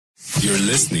You're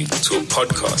listening to a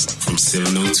podcast from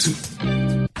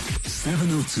 702.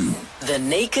 702. The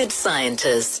Naked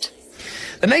Scientist.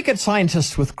 The Naked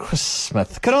Scientist with Chris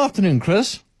Smith. Good afternoon,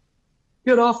 Chris.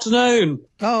 Good afternoon.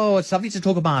 Oh, it's lovely to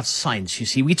talk about science, you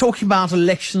see. We're talking about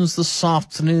elections this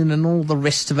afternoon and all the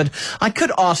rest of it. I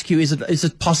could ask you, is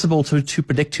it possible to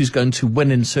predict who's going to win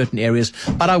in certain areas?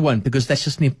 But I won't, because that's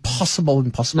just an impossible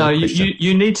question. No,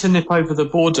 you need to nip over the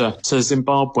border to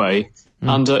Zimbabwe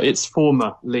under its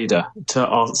former leader to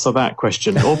answer that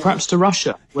question. Or perhaps to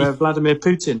Russia, where Vladimir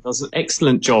Putin does an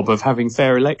excellent job of having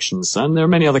fair elections. And there are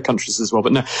many other countries as well.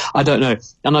 But no, I don't know.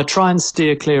 And I try and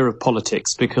steer clear of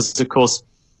politics because, of course,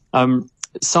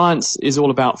 science is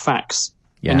all about facts.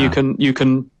 Yeah. And you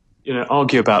can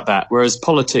argue about that, whereas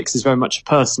politics is very much a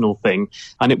personal thing,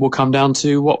 and it will come down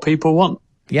to what people want.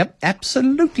 Yep,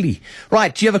 absolutely.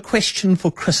 Right, do you have a question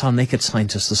for Chris, our Naked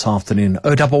Scientist, this afternoon?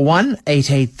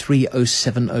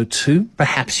 011-883-0702.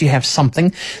 Perhaps you have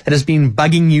something that has been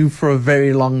bugging you for a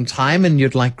very long time and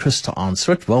you'd like Chris to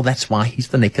answer it. Well, that's why he's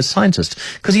the Naked Scientist,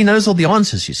 because he knows all the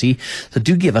answers, you see. So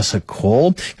do give us a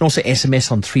call. You can also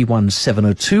SMS on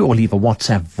 31702 or leave a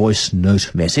WhatsApp voice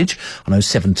note message on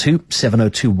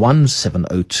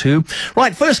 072-702-1702.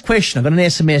 Right, first question. I've got an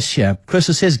SMS here. Chris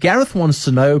says, Gareth wants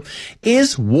to know,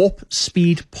 is warp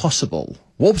speed possible?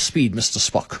 Warp speed, Mr.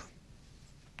 Spock.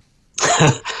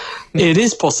 It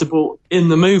is possible in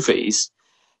the movies,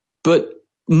 but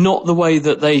not the way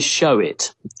that they show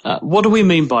it. What do we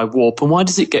mean by warp, and why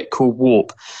does it get called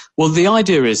warp? Well, the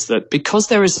idea is that because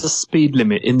there is a speed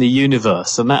limit in the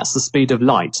universe, and that's the speed of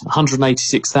light,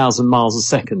 186,000 miles a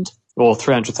second, or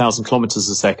 300,000 kilometers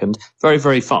a second, very,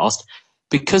 very fast,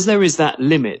 because there is that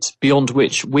limit beyond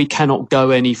which we cannot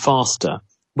go any faster.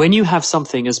 When you have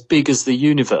something as big as the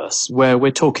universe, where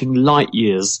we're talking light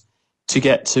years to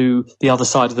get to the other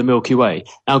side of the Milky Way,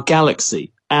 our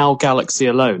galaxy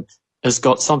alone has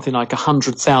got something like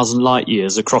 100,000 light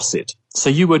years across it. So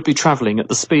you would be traveling at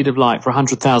the speed of light for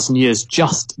 100,000 years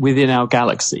just within our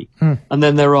galaxy. And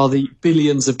then there are the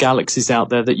billions of galaxies out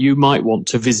there that you might want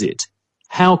to visit.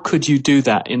 How could you do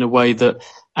that in a way that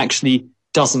actually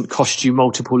doesn't cost you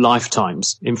multiple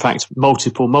lifetimes, in fact,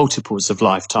 multiples of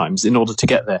lifetimes in order to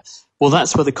get there? Well,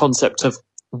 that's where the concept of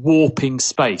warping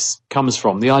space comes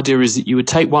from. The idea is that you would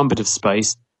take one bit of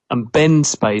space and bend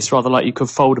space, rather like you could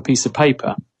fold a piece of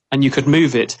paper, and you could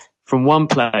move it from one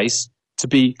place to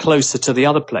be closer to the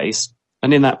other place.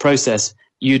 And in that process,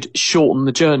 you'd shorten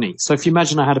the journey. So if you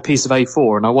imagine I had a piece of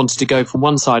A4 and I wanted to go from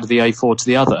one side of the A4 to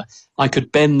the other, I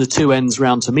could bend the two ends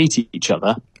round to meet each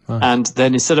other. And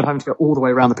then instead of having to go all the way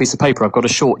around the piece of paper, I've got a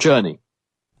short journey.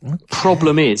 Okay.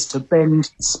 Problem is, to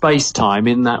bend space-time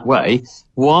in that way,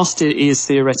 whilst it is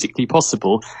theoretically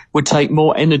possible, would take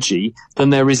more energy than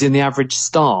there is in the average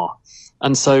star.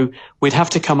 And so we'd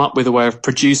have to come up with a way of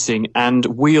producing and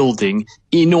wielding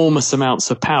enormous amounts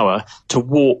of power to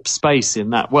warp space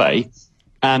in that way.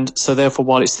 And so therefore,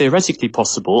 while it's theoretically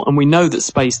possible, and we know that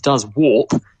space does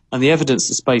warp, and the evidence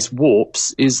that space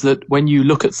warps is that when you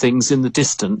look at things in the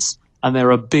distance and there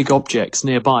are big objects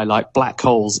nearby like black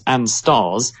holes and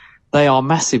stars, they are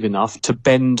massive enough to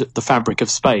bend the fabric of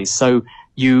space. So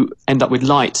you end up with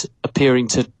light appearing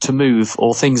to move,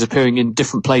 or things appearing in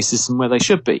different places than where they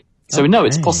should be. So we know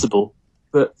it's possible,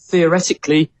 but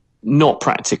theoretically, not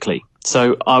practically.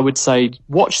 So I would say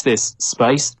watch this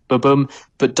space, ba-boom,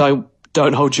 but don't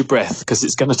hold your breath, because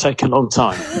it's going to take a long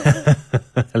time.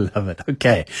 I love it.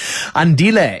 Okay.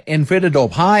 Andile in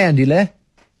Vredendorp. Hi, Andile.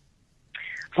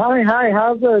 Hi.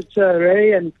 How's it,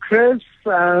 Ray and Chris?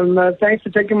 Thanks for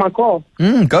taking my call.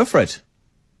 Go for it.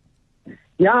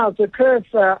 Yeah, so Chris,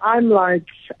 I'm like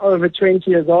over 20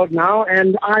 years old now,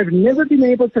 and I've never been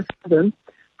able to fathom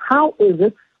how is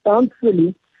it, sounds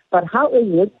silly, but how is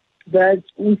it that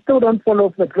we still don't fall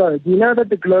off the globe? You know that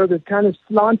the globe is kind of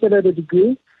slanted at a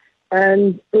degree,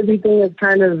 and everything is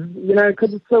kind of,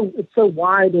 because it's so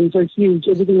wide and so huge,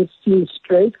 everything seems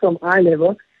straight from eye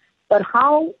level. But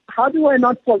how do I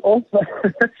not fall off?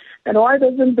 And why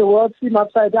doesn't the world seem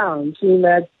upside down, seeing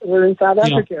that we're in South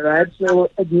Africa, right? So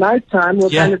at nighttime, we're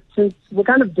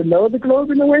kind of below the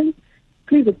globe in a way.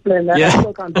 Please explain that. I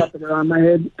still can't wrap it around my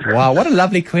head. Wow, what a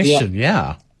lovely question.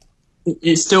 Yeah.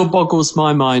 It still boggles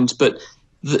my mind, but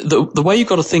the way you've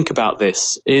got to think about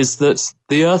this is that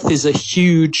the Earth is a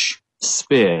huge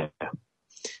sphere.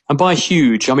 And by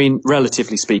huge, I mean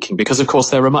relatively speaking, because, of course,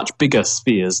 there are much bigger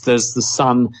spheres. There's the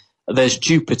Sun, there's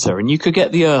Jupiter, and you could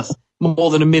get the Earth more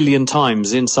than 1 million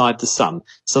times inside the Sun.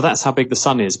 So that's how big the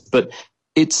Sun is. But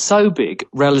it's so big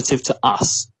relative to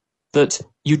us that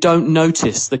you don't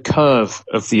notice the curve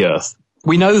of the Earth.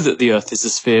 We know that the Earth is a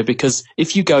sphere because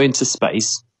if you go into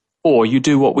space Or you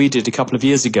do what we did a couple of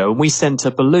years ago, and we sent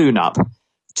a balloon up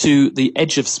to the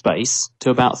edge of space, to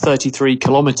about 33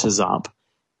 kilometers up,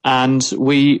 and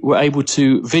we were able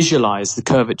to visualize the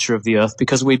curvature of the Earth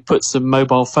because we'd put some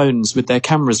mobile phones with their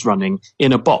cameras running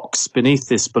in a box beneath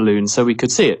this balloon so we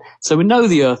could see it. So we know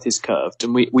the Earth is curved,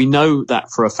 and we know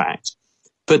that for a fact.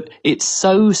 But it's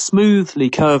so smoothly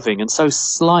curving and so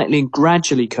slightly and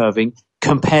gradually curving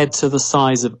compared to the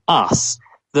size of us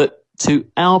that, to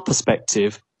our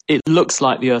perspective, it looks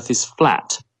like the Earth is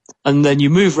flat. And then you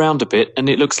move round a bit and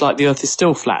it looks like the Earth is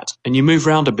still flat. And you move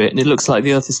round a bit and it looks like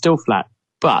the Earth is still flat.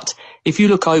 But if you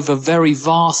look over very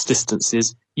vast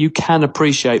distances, you can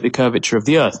appreciate the curvature of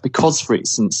the Earth because, for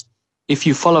instance, if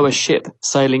you follow a ship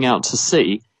sailing out to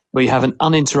sea where you have an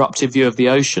uninterrupted view of the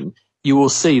ocean, you will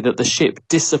see that the ship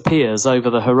disappears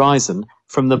over the horizon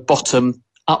from the bottom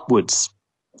upwards.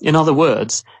 In other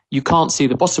words, you can't see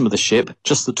the bottom of the ship,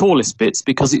 just the tallest bits,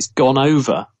 because it's gone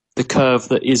over the curve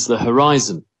that is the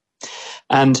horizon.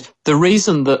 And the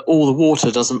reason that all the water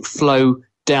doesn't flow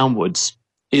downwards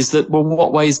is that, well,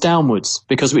 what way is downwards?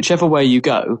 Because whichever way you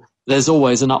go, there's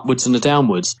always an upwards and a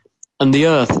downwards. And the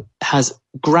Earth has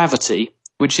gravity,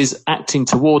 which is acting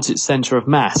towards its centre of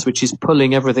mass, which is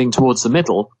pulling everything towards the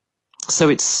middle. So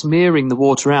it's smearing the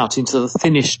water out into the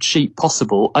thinnest sheet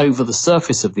possible over the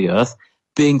surface of the Earth,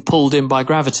 being pulled in by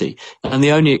gravity. And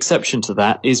the only exception to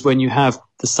that is when you have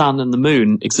the sun and the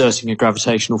moon exerting a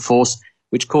gravitational force,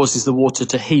 which causes the water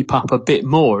to heap up a bit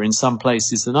more in some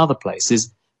places than other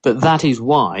places. But that is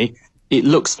why it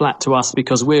looks flat to us,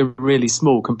 because we're really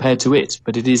small compared to it,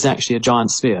 but it is actually a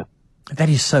giant sphere. That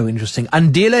is so interesting.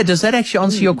 Andile, does that actually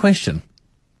answer your question?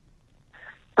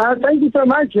 Thank you so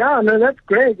much. Yeah, no, that's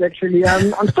great, actually.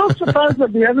 I'm still surprised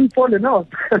that we haven't fallen off.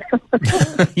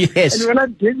 Yes. And we're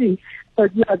not dizzy.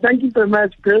 But yeah, thank you so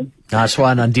much, Chris. Nice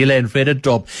one, Andile and Fred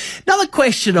Drop. Another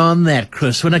question on that,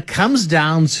 Chris. When it comes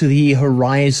down to the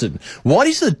horizon, what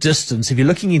is the distance, if you're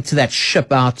looking into that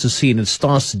ship out to sea and it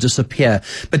starts to disappear,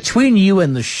 between you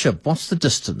and the ship? What's the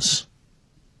distance?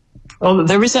 Well,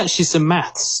 there is actually some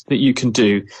maths that you can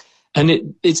do,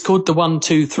 and it's called the 1,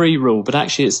 2, 3 rule, but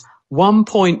actually it's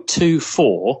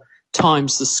 1.24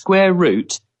 times the square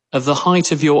root of the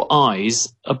height of your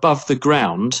eyes above the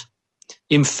ground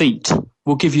in feet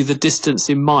will give you the distance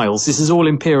in miles. This is all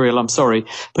imperial, I'm sorry,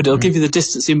 but it'll give you the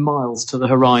distance in miles to the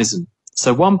horizon.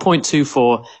 So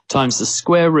 1.24 times the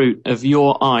square root of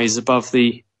your eyes above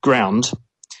the ground,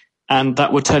 and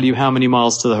that will tell you how many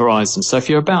miles to the horizon. So if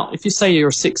you say you're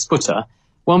a 6-footer,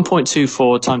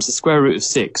 1.24 times the square root of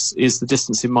 6 is the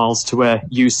distance in miles to where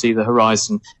you see the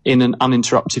horizon in an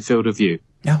uninterrupted field of view.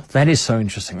 Yeah, that is so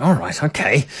interesting. All right,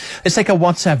 okay. Let's take a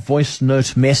WhatsApp voice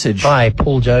note message. Hi,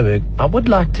 Paul Joburg. I would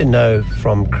like to know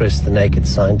from Chris, the Naked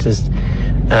Scientist,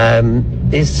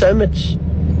 there's so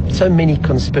many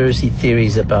conspiracy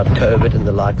theories about COVID and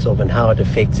the likes of, and how it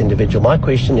affects individuals. My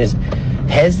question is,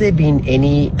 has there been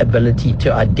any ability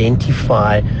to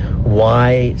identify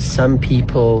why some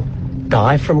people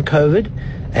die from COVID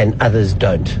and others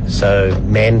don't? So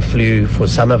man flu for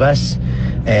some of us,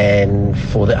 and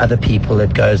for the other people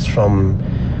it goes from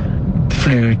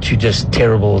flu to just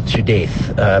terrible to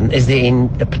death. Is there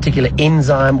a particular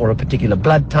enzyme or a particular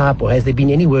blood type, or has there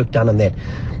been any work done on that?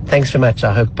 Thanks very much.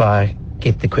 I hope I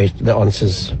get the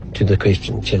answers to the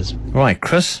question. Cheers. Right,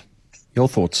 Chris, your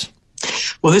thoughts?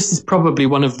 Well, this is probably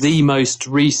one of the most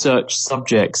researched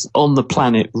subjects on the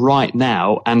planet right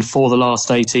now and for the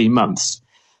last 18 months.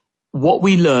 What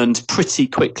we learned pretty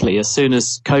quickly as soon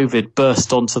as COVID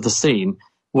burst onto the scene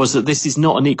was that this is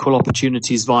not an equal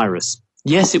opportunities virus.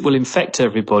 Yes, it will infect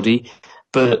everybody,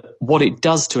 but what it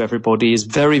does to everybody is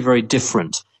very, very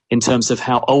different in terms of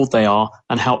how old they are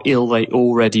and how ill they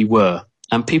already were.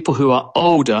 And people who are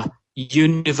older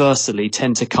universally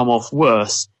tend to come off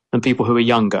worse than people who are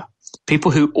younger.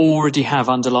 People who already have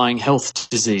underlying health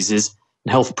diseases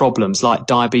and health problems like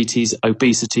diabetes,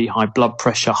 obesity, high blood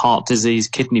pressure, heart disease,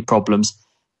 kidney problems,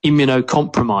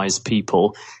 immunocompromised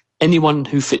people, anyone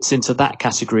who fits into that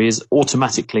category is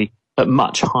automatically at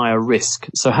much higher risk.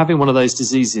 So having one of those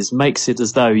diseases makes it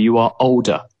as though you are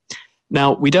older.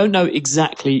 Now, we don't know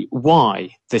exactly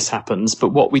why this happens, but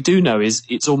what we do know is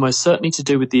it's almost certainly to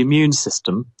do with the immune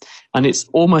system, and it's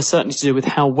almost certainly to do with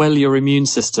how well your immune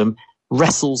system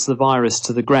wrestles the virus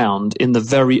to the ground in the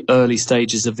very early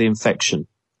stages of the infection.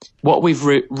 What we've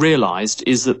realized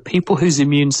is that people whose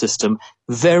immune system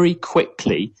very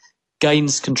quickly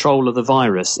gains control of the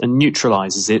virus and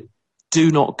neutralizes it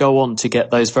do not go on to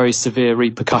get those very severe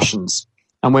repercussions.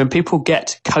 And when people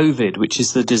get COVID, which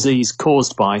is the disease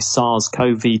caused by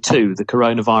SARS-CoV-2, the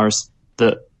coronavirus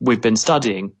that we've been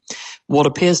studying, what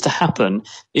appears to happen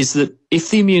is that if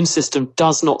the immune system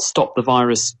does not stop the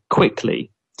virus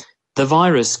quickly, the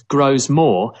virus grows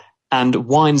more and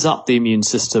winds up the immune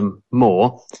system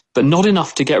more, but not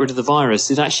enough to get rid of the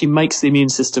virus. It actually makes the immune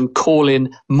system call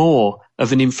in more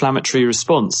of an inflammatory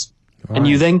response. Right. And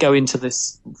you then go into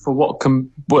this for what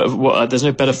there's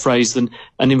no better phrase than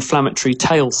an inflammatory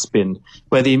tailspin,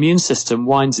 where the immune system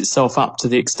winds itself up to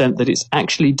the extent that it's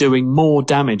actually doing more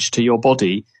damage to your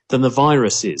body than the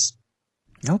virus is.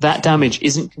 Okay. That damage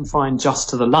isn't confined just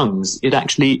to the lungs. It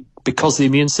actually, because the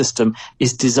immune system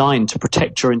is designed to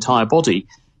protect your entire body,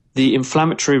 the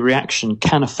inflammatory reaction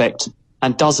can affect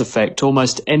and does affect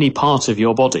almost any part of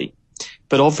your body.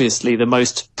 But obviously the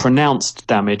most pronounced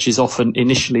damage is often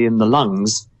initially in the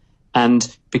lungs.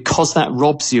 And because that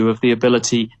robs you of the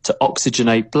ability to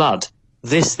oxygenate blood,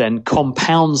 this then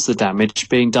compounds the damage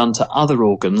being done to other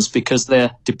organs because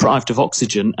they're deprived of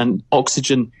oxygen, and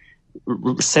oxygen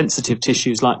sensitive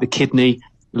tissues like the kidney,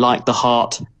 like the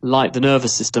heart, like the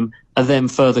nervous system are then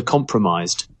further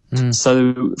compromised.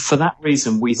 So for that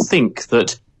reason, we think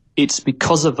that it's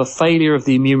because of a failure of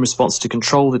the immune response to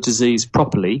control the disease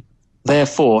properly,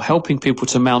 therefore helping people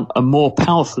to mount a more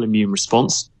powerful immune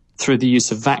response through the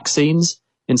use of vaccines,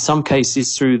 in some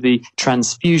cases through the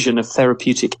transfusion of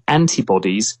therapeutic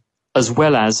antibodies, as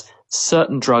well as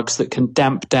certain drugs that can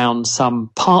damp down some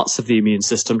parts of the immune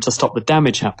system to stop the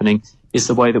damage happening, is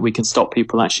the way that we can stop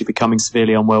people actually becoming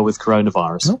severely unwell with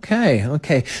coronavirus.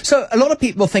 Okay. So a lot of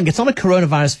people think it's not a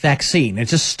coronavirus vaccine. It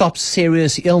just stops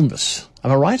serious illness.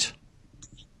 Am I right?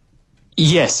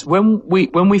 Yes. When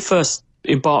we first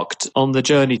embarked on the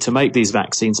journey to make these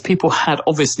vaccines, people had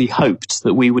obviously hoped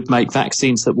that we would make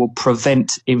vaccines that will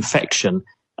prevent infection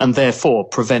and therefore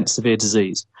prevent severe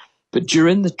disease. But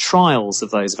during the trials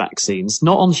of those vaccines,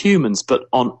 not on humans, but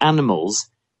on animals,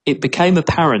 it became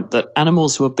apparent that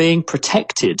animals were being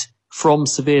protected from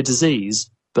severe disease,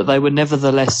 but they were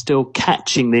nevertheless still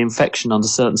catching the infection under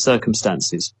certain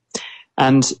circumstances.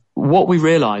 And what we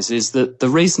realize is that the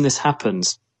reason this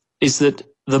happens is that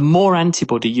the more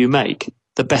antibody you make,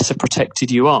 the better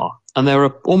protected you are. And there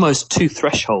are almost two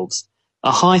thresholds.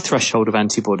 A high threshold of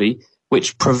antibody,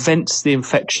 which prevents the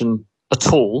infection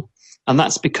at all, and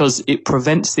that's because it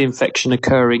prevents the infection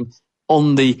occurring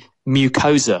on the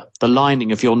mucosa, the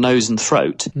lining of your nose and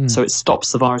throat, so it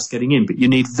stops the virus getting in. But you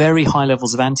need very high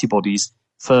levels of antibodies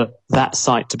for that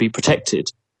site to be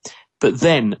protected. But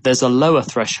then there's a lower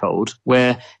threshold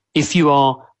where if you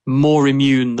are more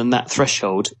immune than that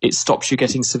threshold, it stops you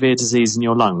getting severe disease in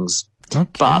your lungs. Okay.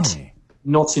 But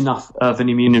not enough of an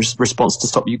immune response to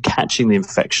stop you catching the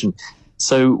infection.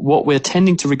 So what we're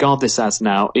tending to regard this as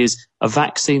now is a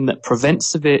vaccine that prevents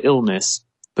severe illness,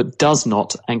 but does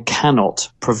not and cannot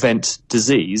prevent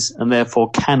disease, and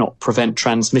therefore cannot prevent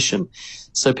transmission.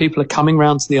 So people are coming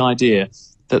around to the idea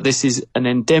that this is an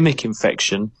endemic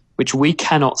infection which we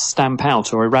cannot stamp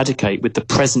out or eradicate with the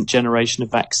present generation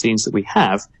of vaccines that we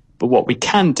have. But what we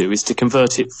can do is to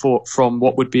convert it from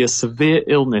what would be a severe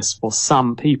illness for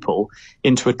some people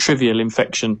into a trivial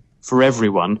infection for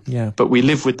everyone. Yeah. But we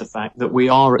live with the fact that we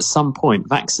are at some point,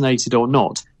 vaccinated or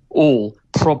not, all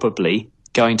probably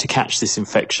going to catch this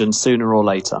infection sooner or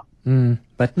later.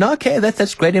 But no, okay,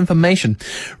 that's great information.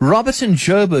 Robert in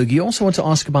Joburg, you also want to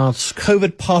ask about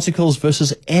COVID particles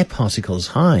versus air particles.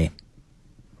 Hi.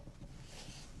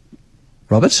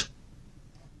 Robert?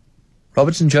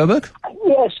 Robert in Joburg?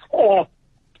 Yes,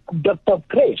 Dr.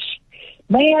 Chris.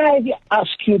 May I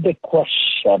ask you the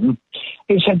question?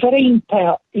 It's a very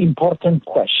important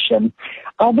question.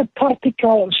 Are the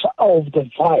particles of the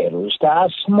virus that are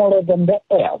smaller than the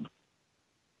air?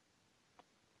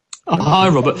 Hi,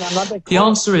 Robert. The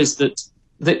answer is that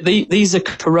these are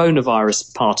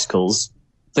coronavirus particles.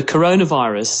 The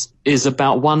coronavirus is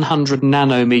about 100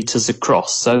 nanometers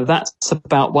across, so that's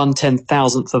about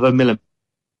 1/10,000th of a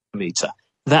millimeter.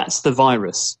 That's the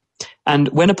virus. And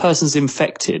when a person's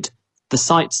infected, the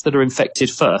sites that are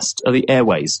infected first are the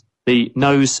airways, the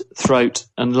nose, throat,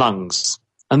 and lungs.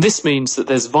 And this means that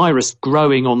there's virus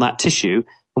growing on that tissue,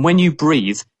 and when you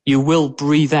breathe, you will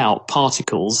breathe out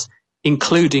particles,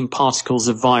 including particles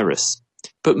of virus.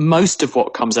 But most of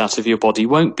what comes out of your body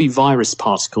won't be virus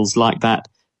particles like that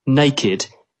naked.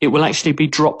 It will actually be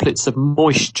droplets of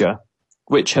moisture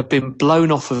which have been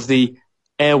blown off of the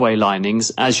airway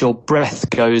linings as your breath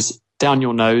goes down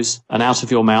your nose and out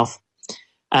of your mouth.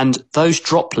 And those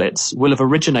droplets will have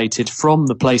originated from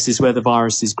the places where the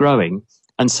virus is growing.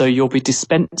 And so you'll be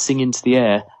dispensing into the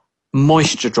air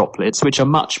moisture droplets, which are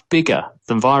much bigger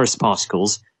than virus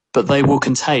particles, but they will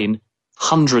contain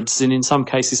hundreds and in some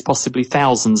cases possibly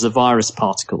thousands of virus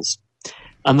particles.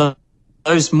 And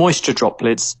those moisture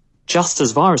droplets, just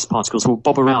as virus particles will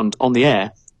bob around on the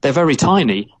air, they're very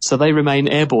tiny, so they remain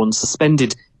airborne,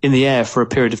 suspended in the air for a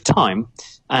period of time.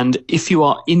 And if you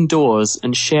are indoors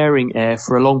and sharing air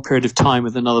for a long period of time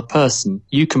with another person,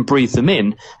 you can breathe them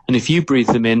in. And if you breathe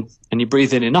them in and you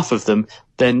breathe in enough of them,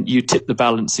 then you tip the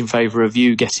balance in favour of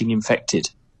you getting infected.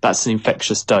 That's an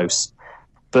infectious dose.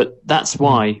 But that's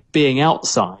why being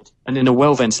outside and in a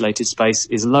well-ventilated space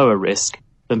is lower risk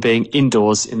than being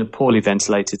indoors in a poorly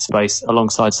ventilated space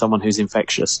alongside someone who's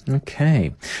infectious.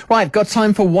 Okay. Right, got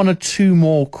time for one or two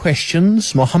more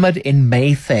questions. Mohammed in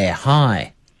Mayfair,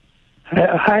 hi.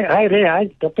 Hi, Ray. Hi,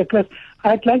 Dr. Chris.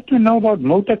 I'd like to know about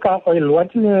motor car oil.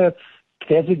 What is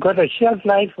has it got a shelf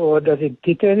life or does it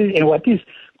deteriorate? And what is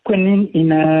quinine in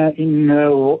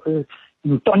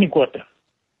tonic water?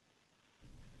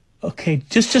 Okay,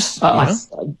 just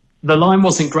the line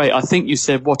wasn't great. I think you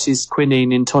said, what is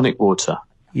quinine in tonic water?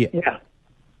 Yeah.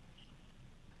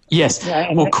 Yes.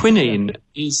 Well, quinine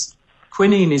is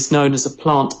known as a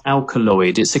plant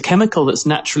alkaloid. It's a chemical that's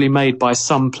naturally made by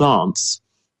some plants.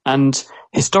 And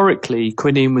historically,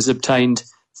 quinine was obtained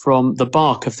from the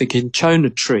bark of the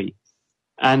cinchona tree.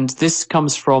 And this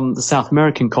comes from the South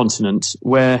American continent,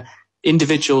 where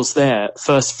individuals there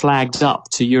first flagged up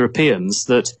to Europeans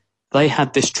that they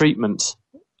had this treatment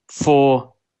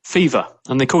for fever,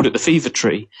 and they called it the fever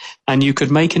tree. And you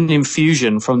could make an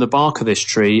infusion from the bark of this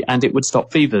tree and it would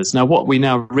stop fevers. Now, what we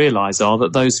now realise are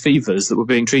that those fevers that were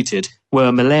being treated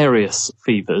were malarious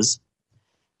fevers,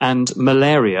 and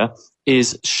malaria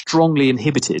is strongly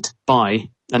inhibited by,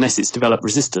 unless it's developed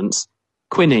resistance,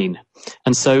 quinine.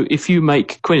 And so if you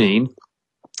make quinine,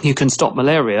 you can stop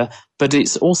malaria, but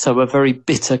it's also a very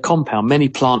bitter compound. Many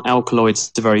plant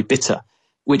alkaloids are very bitter,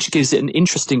 which gives it an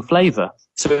interesting flavour.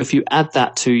 So if you add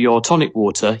that to your tonic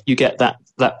water, you get that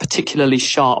particularly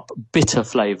sharp, bitter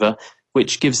flavour,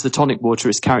 which gives the tonic water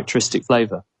its characteristic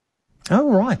flavour.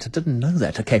 Oh, right. I didn't know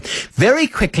that. Okay. Very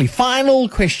quickly, final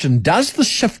question. Does the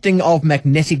shifting of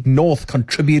magnetic north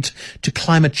contribute to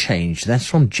climate change? That's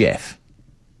from Jeff.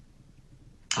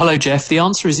 Hello, Jeff. The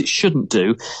answer is it shouldn't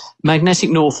do. Magnetic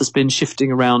north has been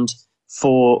shifting around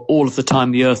for all of the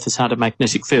time the Earth has had a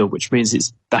magnetic field, which means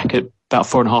it's back at about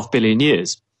 4.5 billion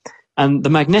years. And the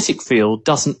magnetic field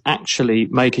doesn't actually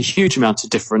make a huge amount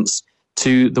of difference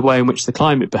to the way in which the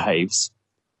climate behaves.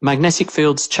 Magnetic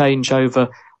fields change over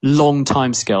long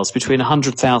timescales, between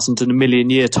 100,000 and 1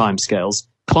 million year timescales.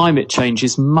 Climate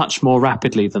changes much more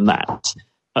rapidly than that.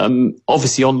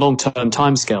 Obviously on long-term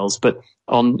timescales, but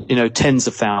on tens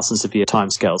of thousands of year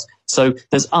timescales. So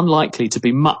there's unlikely to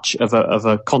be much of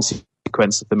a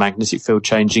consequence of the magnetic field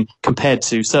changing compared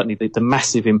to certainly the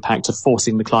massive impact of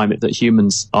forcing the climate that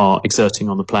humans are exerting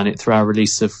on the planet through our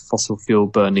release of fossil fuel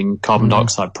burning carbon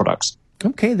dioxide products.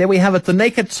 Okay, there we have it. The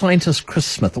Naked Scientist, Chris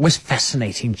Smith. Always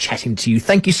fascinating chatting to you.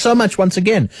 Thank you so much once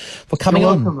again for coming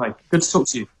on. You're welcome, mate. Good to talk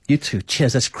to you. You too.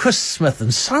 Cheers. That's Chris Smith.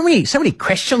 And so many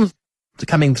questions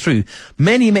coming through.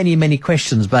 Many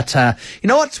questions. But you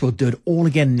know what? We'll do it all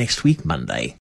again next week, Monday.